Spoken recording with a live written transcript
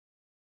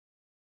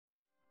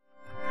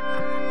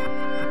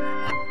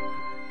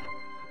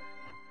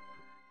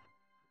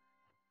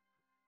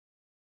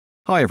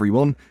Hi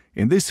everyone,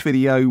 in this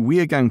video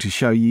we are going to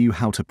show you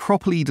how to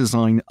properly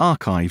design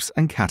archives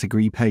and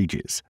category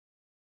pages.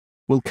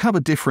 We'll cover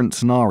different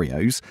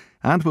scenarios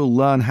and we'll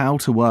learn how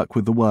to work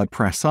with the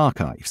WordPress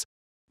archives,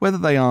 whether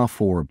they are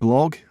for a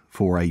blog,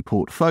 for a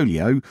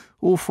portfolio,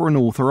 or for an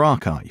author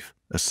archive,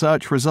 a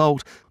search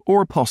result,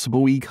 or a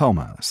possible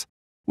e-commerce.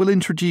 We'll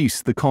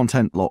introduce the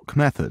content block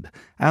method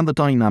and the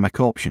dynamic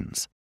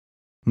options.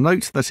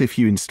 Note that if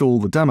you install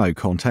the demo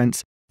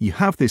contents, you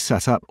have this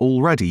setup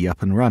already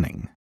up and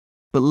running.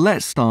 But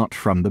let's start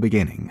from the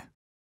beginning.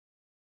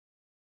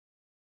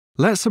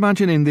 Let's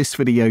imagine in this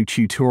video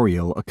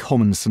tutorial a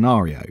common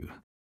scenario.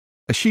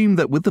 Assume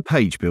that with the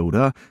page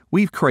builder,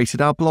 we've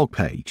created our blog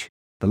page.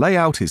 The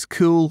layout is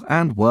cool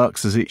and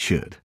works as it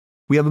should.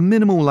 We have a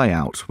minimal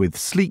layout with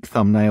sleek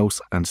thumbnails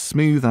and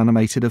smooth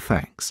animated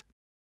effects.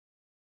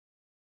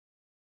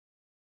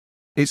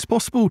 It's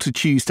possible to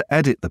choose to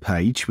edit the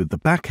page with the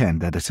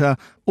back-end editor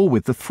or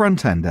with the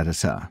front-end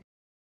editor.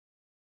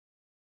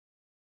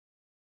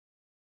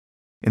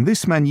 In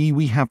this menu,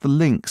 we have the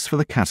links for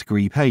the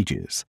category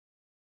pages.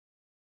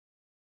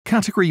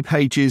 Category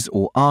pages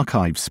or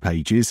archives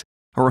pages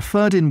are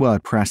referred in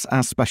WordPress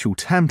as special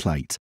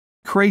templates,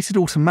 created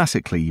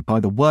automatically by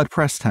the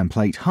WordPress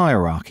template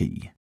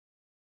hierarchy.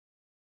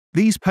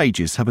 These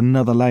pages have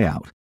another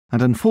layout,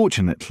 and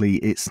unfortunately,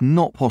 it's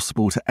not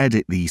possible to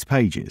edit these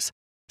pages,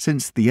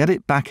 since the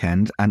Edit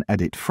Backend and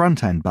Edit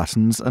Frontend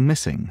buttons are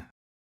missing.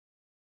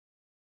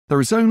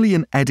 There is only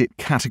an Edit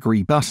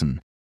Category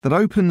button that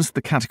opens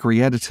the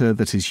category editor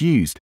that is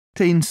used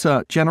to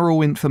insert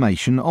general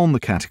information on the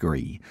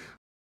category,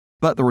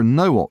 but there are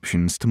no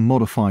options to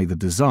modify the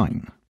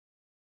design.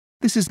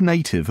 This is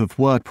native of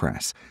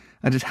WordPress,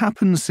 and it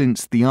happens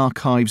since the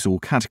archives or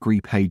category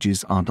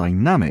pages are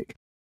dynamic.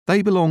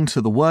 They belong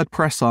to the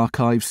WordPress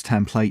archives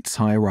templates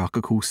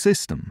hierarchical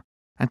system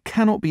and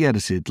cannot be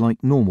edited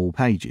like normal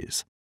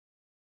pages.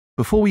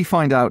 Before we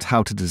find out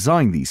how to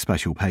design these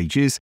special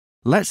pages,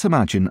 let's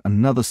imagine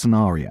another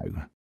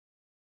scenario.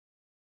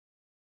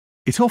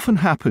 It often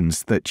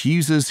happens that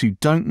users who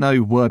don't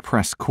know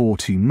WordPress core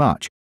too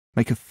much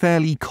make a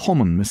fairly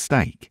common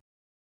mistake.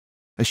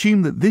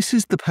 Assume that this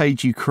is the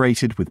page you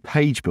created with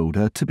Page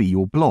Builder to be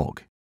your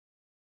blog.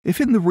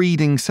 If in the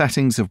reading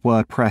settings of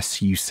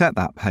WordPress you set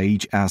that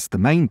page as the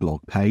main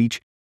blog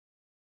page,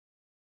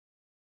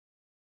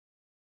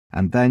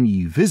 and then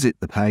you visit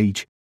the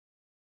page,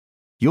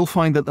 you'll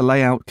find that the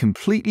layout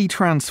completely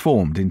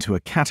transformed into a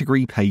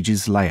category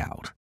pages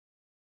layout.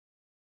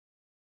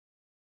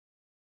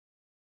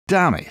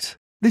 Damn it,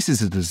 this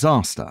is a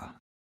disaster.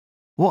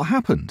 What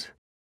happened?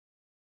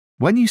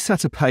 When you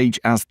set a page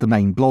as the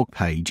main blog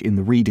page in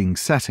the reading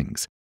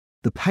settings,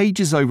 the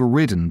page is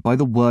overridden by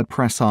the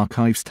WordPress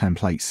archives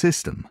template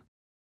system.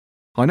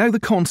 I know the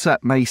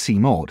concept may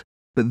seem odd,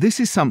 but this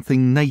is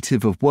something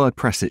native of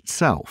WordPress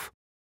itself.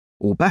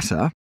 Or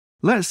better,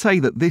 let's say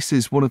that this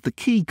is one of the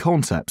key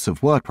concepts of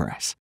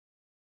WordPress.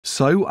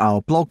 So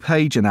our blog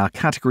page and our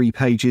category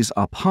pages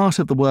are part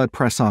of the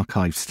WordPress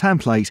archives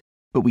template,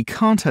 but we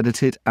can't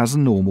edit it as a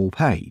normal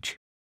page.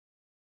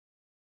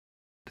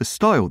 To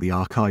style the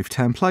archive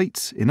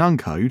templates in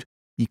Uncode,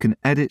 you can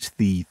edit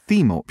the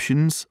Theme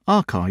Options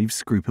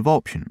Archives group of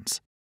options.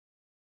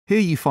 Here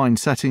you find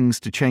settings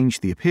to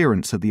change the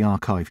appearance of the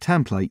archive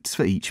templates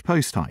for each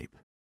post type.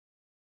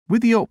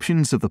 With the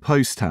options of the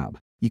Post tab,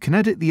 you can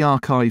edit the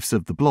archives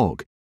of the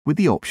blog with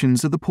the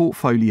options of the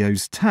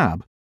Portfolios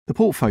tab, the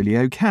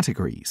portfolio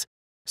categories,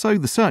 so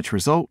the search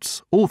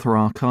results, author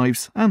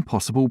archives, and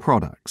possible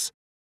products.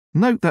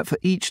 Note that for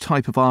each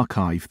type of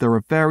archive, there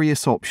are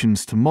various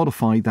options to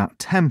modify that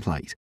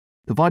template,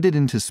 divided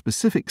into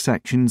specific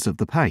sections of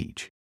the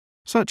page,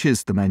 such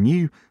as the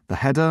menu, the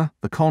header,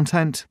 the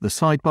content, the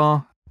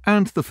sidebar,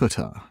 and the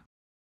footer.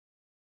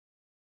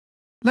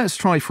 Let's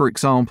try, for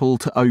example,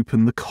 to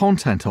open the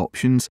content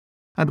options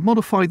and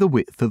modify the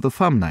width of the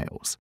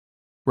thumbnails.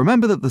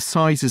 Remember that the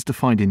size is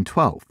defined in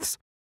twelfths,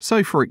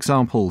 so for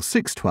example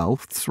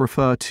 6/12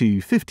 refer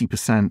to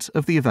 50%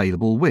 of the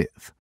available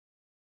width.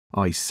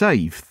 I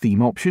save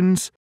Theme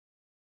Options,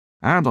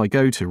 and I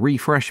go to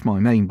refresh my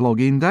main blog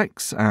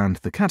index and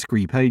the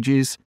category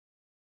pages.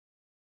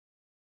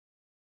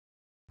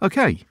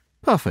 Okay,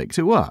 perfect,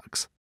 it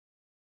works.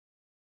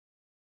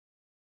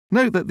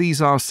 Note that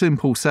these are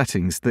simple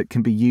settings that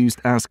can be used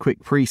as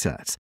quick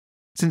presets,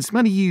 since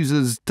many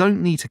users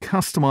don't need to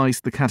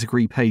customize the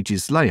category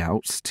pages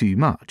layouts too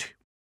much.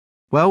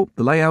 Well,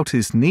 the layout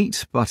is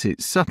neat, but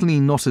it's certainly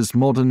not as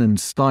modern and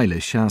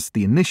stylish as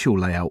the initial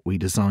layout we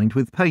designed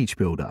with Page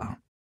Builder.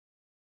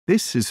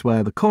 This is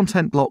where the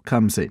content block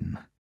comes in.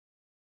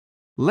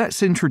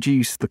 Let's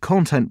introduce the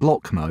content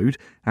block mode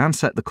and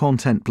set the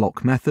content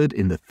block method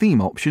in the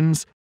Theme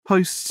Options,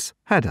 Posts,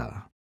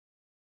 Header.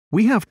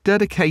 We have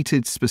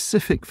dedicated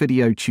specific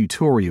video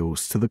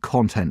tutorials to the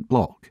content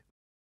block.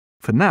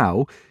 For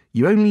now,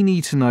 you only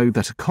need to know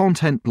that a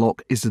content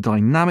block is a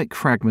dynamic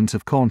fragment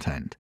of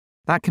content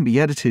that can be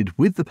edited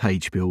with the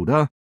Page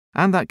Builder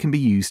and that can be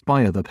used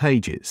by other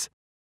pages.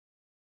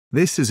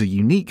 This is a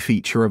unique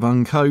feature of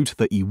Uncode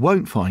that you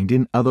won't find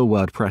in other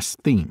WordPress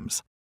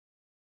themes.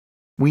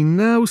 We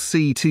now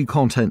see two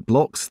content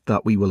blocks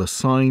that we will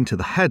assign to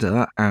the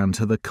header and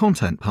to the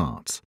content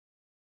parts.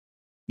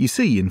 You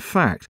see, in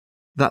fact,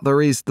 that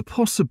there is the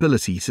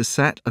possibility to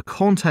set a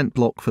content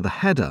block for the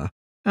header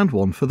and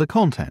one for the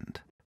content.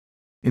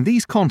 In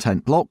these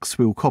content blocks,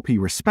 we'll copy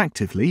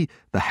respectively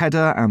the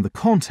header and the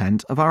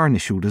content of our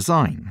initial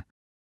design.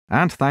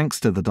 And thanks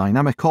to the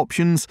dynamic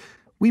options,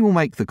 we will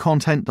make the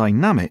content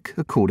dynamic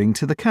according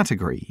to the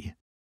category.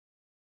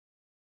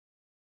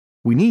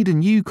 We need a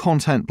new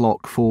content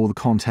block for the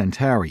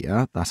content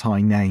area that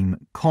I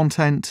name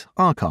Content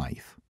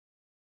Archive.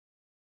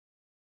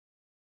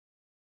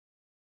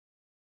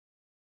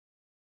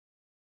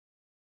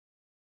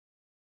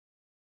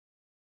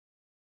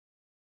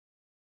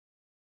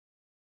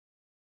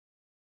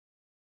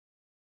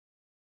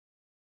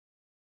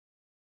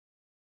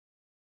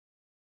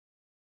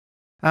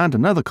 And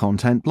another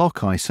content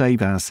block I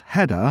save as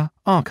Header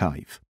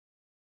Archive.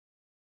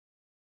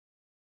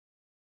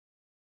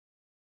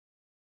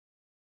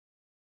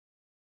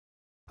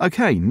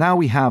 OK, now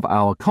we have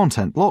our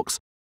content blocks.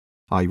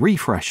 I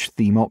refresh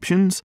theme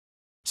options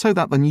so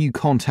that the new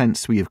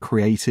contents we have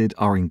created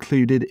are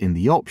included in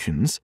the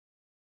options,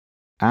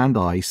 and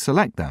I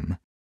select them.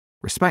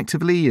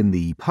 Respectively, in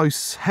the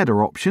Posts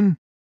Header option,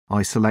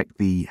 I select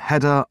the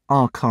Header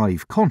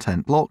Archive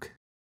content block,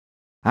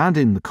 and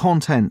in the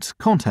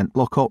Content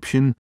block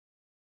option,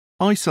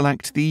 I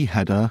select the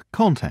header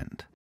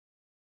content.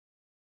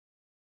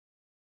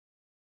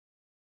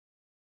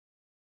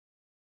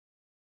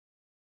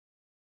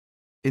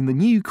 In the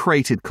new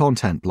created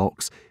content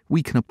blocks,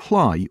 we can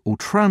apply or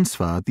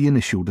transfer the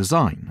initial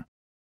design.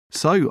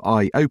 So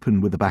I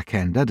open with the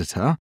backend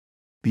editor,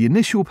 the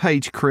initial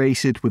page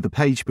created with the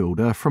page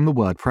builder from the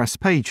WordPress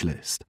page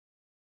list.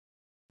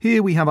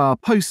 Here we have our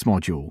Posts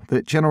module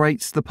that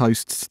generates the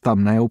post's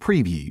thumbnail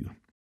preview.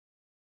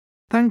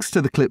 Thanks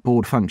to the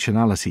clipboard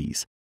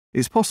functionalities,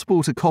 it's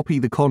possible to copy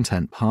the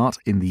content part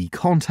in the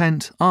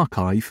Content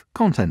Archive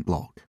content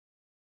block.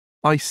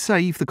 I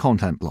save the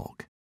content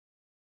block,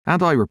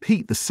 and I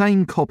repeat the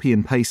same copy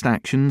and paste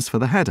actions for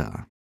the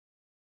header.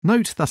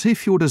 Note that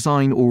if your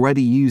design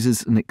already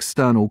uses an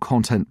external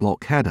content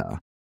block header,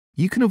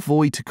 you can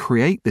avoid to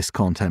create this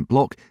content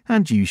block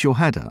and use your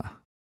header.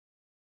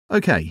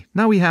 OK,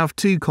 now we have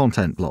two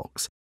content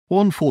blocks,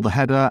 one for the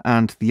header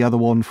and the other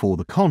one for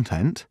the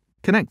content,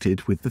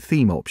 connected with the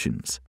theme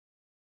options.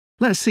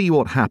 Let's see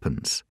what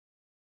happens.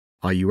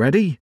 Are you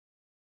ready?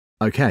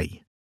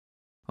 OK.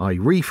 I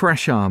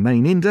refresh our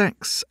main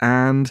index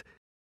and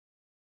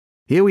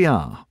here we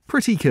are.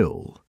 Pretty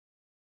cool.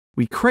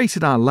 We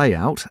created our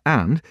layout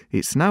and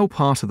it's now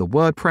part of the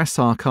WordPress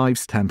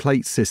Archives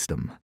template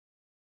system.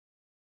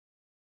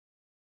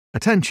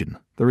 Attention,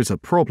 there is a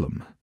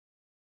problem.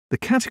 The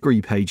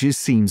category pages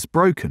seems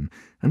broken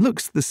and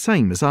looks the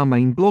same as our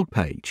main blog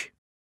page.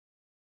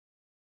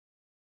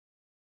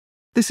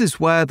 This is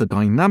where the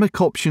dynamic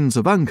options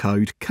of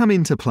Uncode come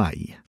into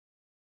play.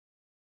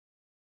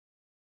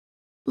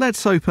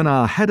 Let's open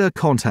our header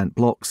content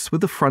blocks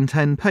with the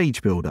front-end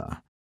page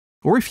builder,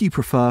 or if you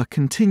prefer,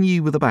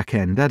 continue with the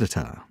back-end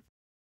editor.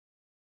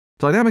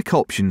 Dynamic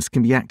options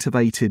can be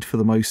activated for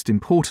the most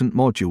important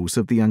modules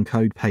of the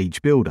Uncode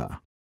page builder,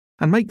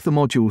 and make the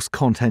module's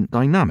content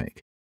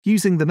dynamic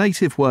using the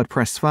native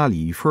WordPress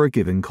value for a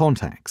given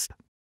context.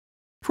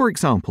 For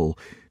example,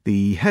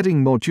 the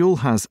heading module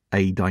has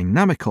a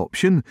dynamic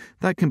option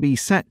that can be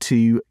set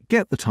to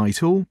get the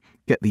title,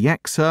 get the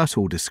excerpt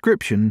or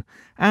description,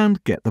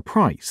 and get the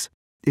price,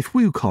 if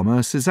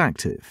WooCommerce is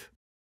active.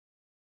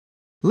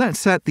 Let's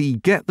set the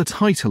Get the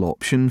Title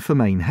option for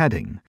main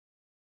heading,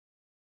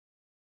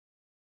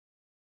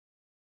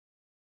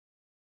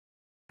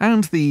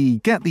 and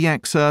the Get the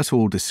Excerpt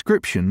or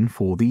Description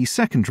for the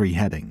secondary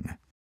heading.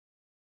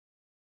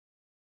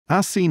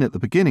 As seen at the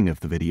beginning of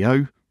the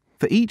video,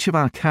 for each of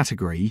our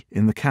category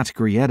in the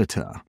category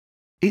editor,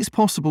 it's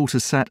possible to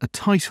set a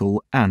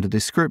title and a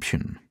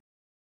description.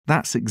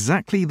 That's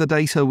exactly the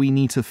data we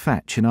need to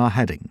fetch in our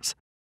headings.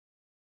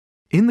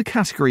 In the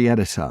category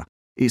editor,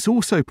 it's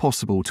also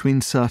possible to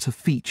insert a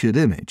featured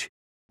image,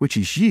 which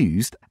is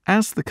used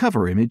as the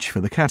cover image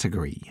for the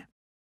category.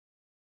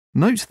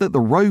 Note that the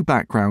row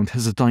background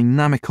has a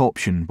dynamic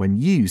option when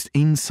used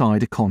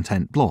inside a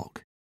content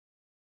block.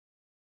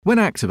 When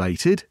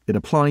activated, it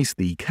applies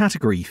the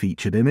category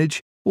featured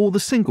image or the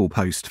single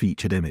post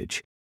featured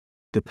image,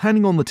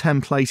 depending on the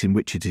template in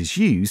which it is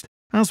used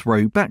as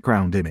row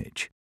background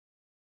image.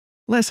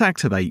 Let's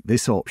activate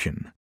this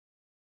option.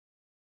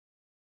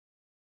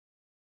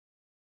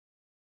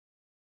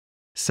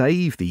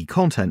 Save the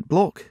content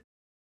block.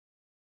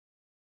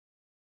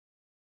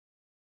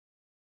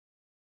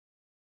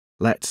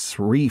 Let's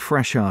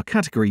refresh our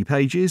category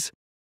pages.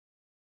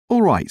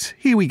 All right,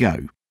 here we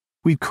go.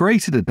 We've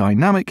created a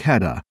dynamic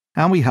header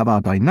and we have our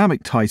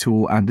dynamic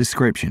title and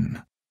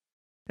description.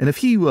 In a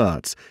few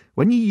words,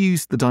 when you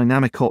use the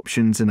dynamic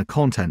options in a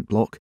content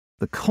block,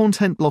 the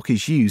content block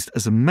is used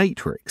as a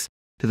matrix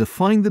to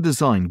define the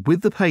design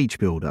with the page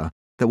builder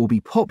that will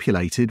be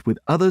populated with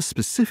other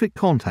specific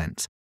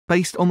contents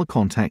based on the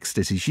context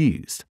it is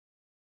used.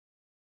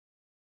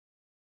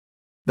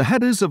 The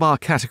headers of our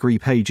category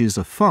pages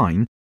are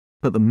fine,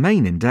 but the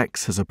main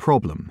index has a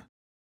problem.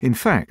 In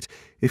fact,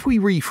 if we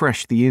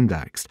refresh the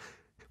index,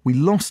 we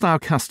lost our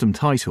custom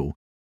title,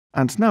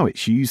 and now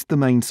it's used the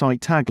main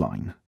site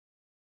tagline.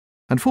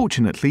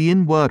 Unfortunately,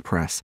 in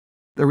WordPress,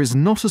 there is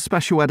not a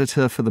special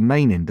editor for the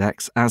main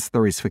index as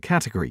there is for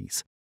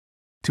categories.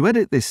 To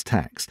edit this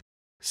text,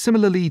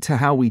 similarly to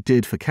how we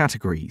did for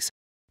categories,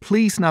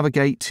 please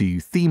navigate to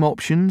Theme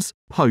Options,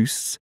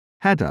 Posts,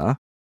 Header,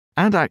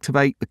 and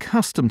activate the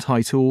Custom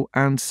Title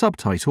and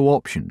Subtitle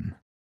option.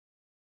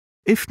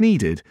 If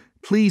needed,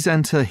 please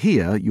enter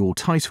here your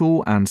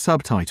title and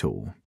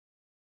subtitle.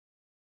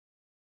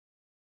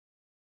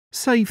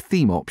 Save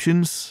Theme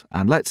Options,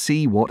 and let's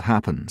see what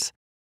happens.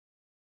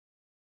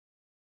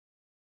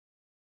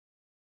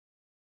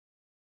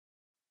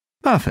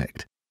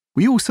 Perfect.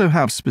 We also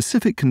have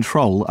specific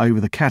control over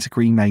the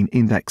category main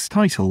index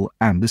title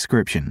and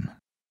description.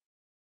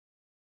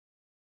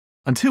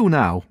 Until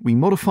now, we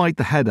modified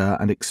the header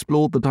and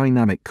explored the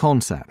dynamic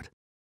concept.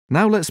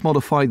 Now let's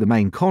modify the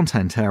main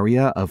content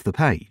area of the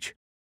page.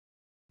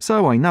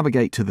 So I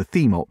navigate to the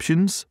Theme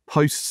Options,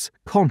 Posts,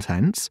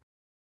 Contents,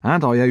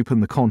 and I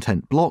open the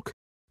Content block,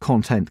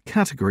 Content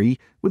category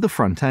with the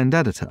front-end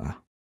editor.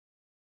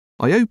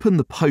 I open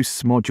the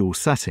Posts module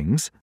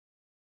settings,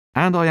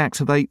 and I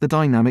activate the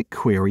Dynamic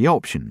Query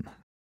option.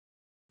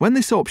 When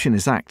this option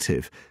is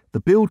active, the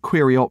build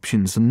query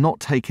options are not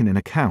taken in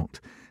account,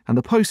 and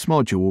the Posts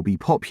module will be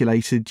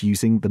populated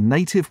using the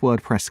native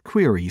WordPress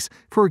queries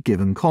for a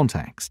given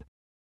context.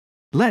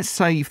 Let's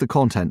save the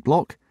Content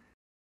block,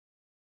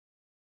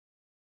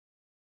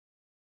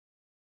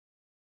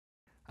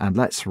 and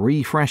let's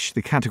refresh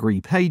the category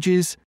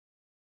pages.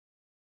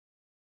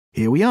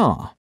 Here we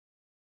are.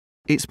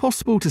 It's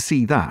possible to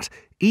see that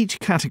each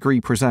category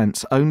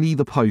presents only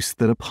the posts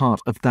that are part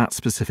of that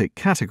specific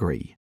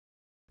category.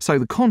 So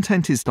the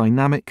content is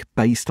dynamic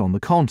based on the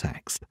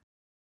context.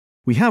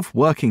 We have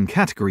working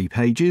category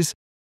pages,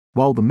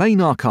 while the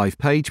main archive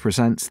page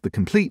presents the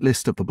complete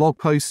list of the blog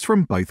posts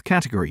from both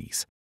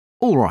categories.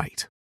 All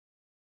right.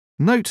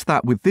 Note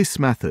that with this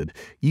method,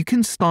 you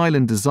can style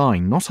and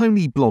design not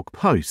only blog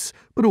posts,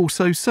 but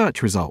also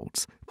search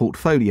results,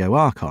 portfolio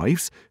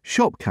archives,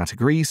 shop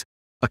categories,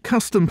 a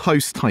custom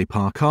post type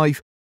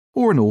archive,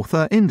 or an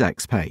author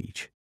index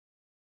page.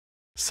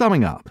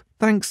 Summing up,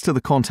 thanks to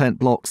the content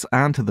blocks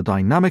and to the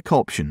dynamic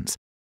options,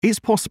 it's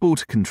possible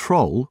to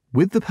control,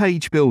 with the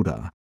page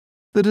builder,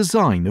 the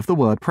design of the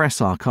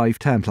WordPress archive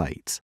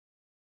templates.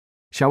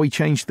 Shall we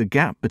change the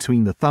gap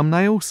between the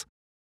thumbnails?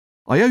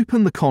 I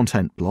open the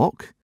content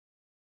block.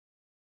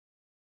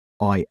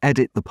 I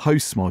edit the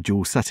Posts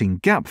module setting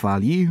gap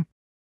value.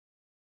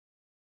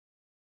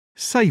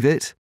 Save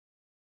it.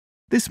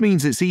 This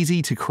means it's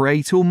easy to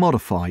create or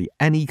modify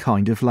any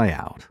kind of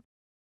layout.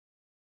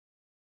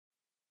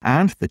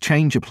 And the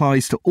change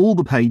applies to all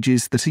the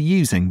pages that are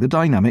using the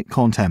dynamic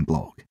content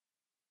block.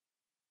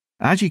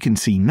 As you can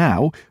see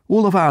now,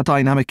 all of our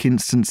dynamic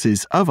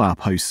instances of our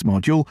Posts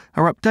module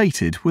are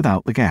updated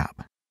without the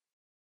gap.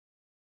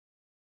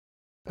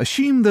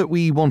 Assume that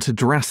we want to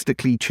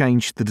drastically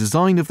change the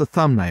design of the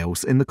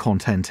thumbnails in the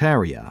content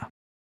area.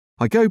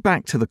 I go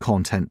back to the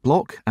content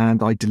block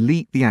and I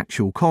delete the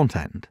actual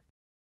content.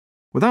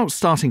 Without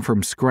starting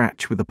from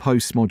scratch with the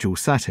Posts module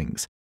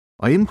settings,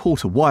 I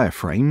import a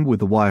wireframe with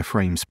the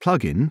Wireframes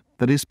plugin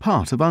that is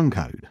part of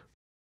Uncode.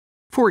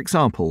 For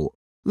example,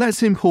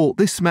 let's import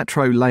this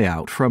metro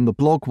layout from the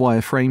blog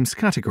wireframes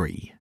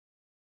category.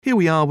 Here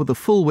we are with the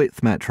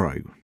full-width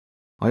metro.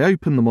 I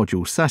open the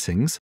module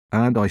settings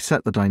and I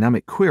set the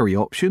dynamic query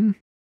option.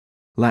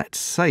 Let's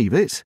save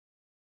it.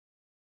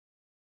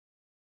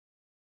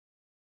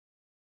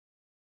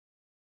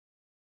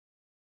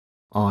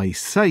 I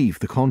save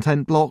the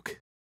content block.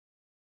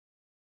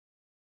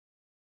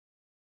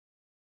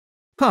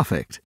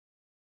 Perfect.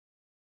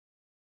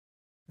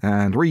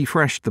 And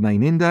refresh the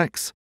main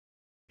index.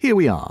 Here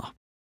we are.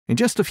 In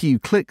just a few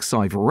clicks,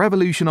 I've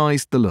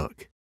revolutionized the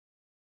look.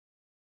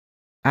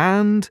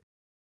 And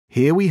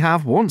here we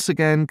have once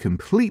again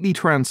completely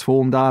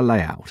transformed our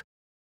layout.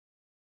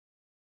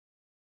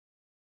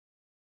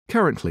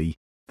 Currently,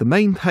 the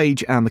main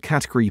page and the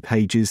category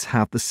pages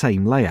have the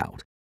same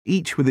layout,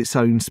 each with its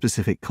own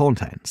specific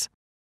contents.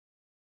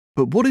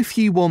 But what if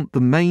you want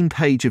the main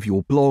page of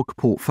your blog,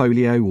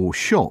 portfolio, or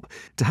shop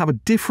to have a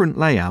different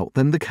layout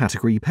than the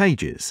category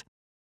pages?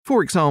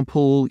 For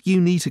example, you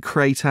need to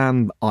create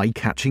an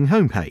eye-catching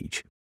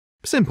homepage.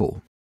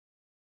 Simple.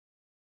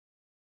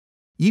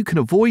 You can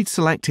avoid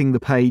selecting the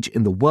page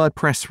in the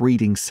WordPress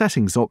reading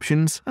settings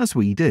options as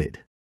we did.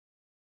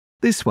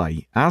 This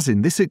way, as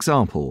in this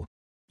example,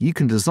 you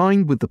can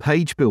design with the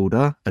page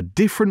builder a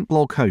different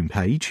blog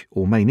homepage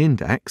or main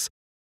index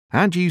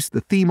and use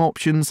the theme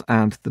options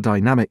and the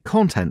dynamic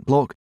content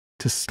block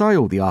to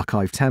style the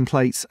archive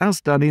templates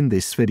as done in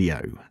this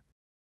video.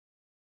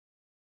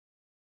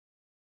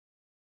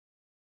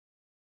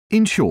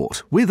 In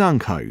short, with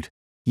Uncode,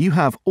 you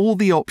have all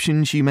the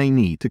options you may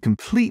need to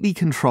completely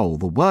control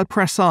the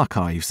WordPress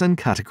archives and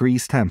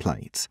categories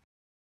templates.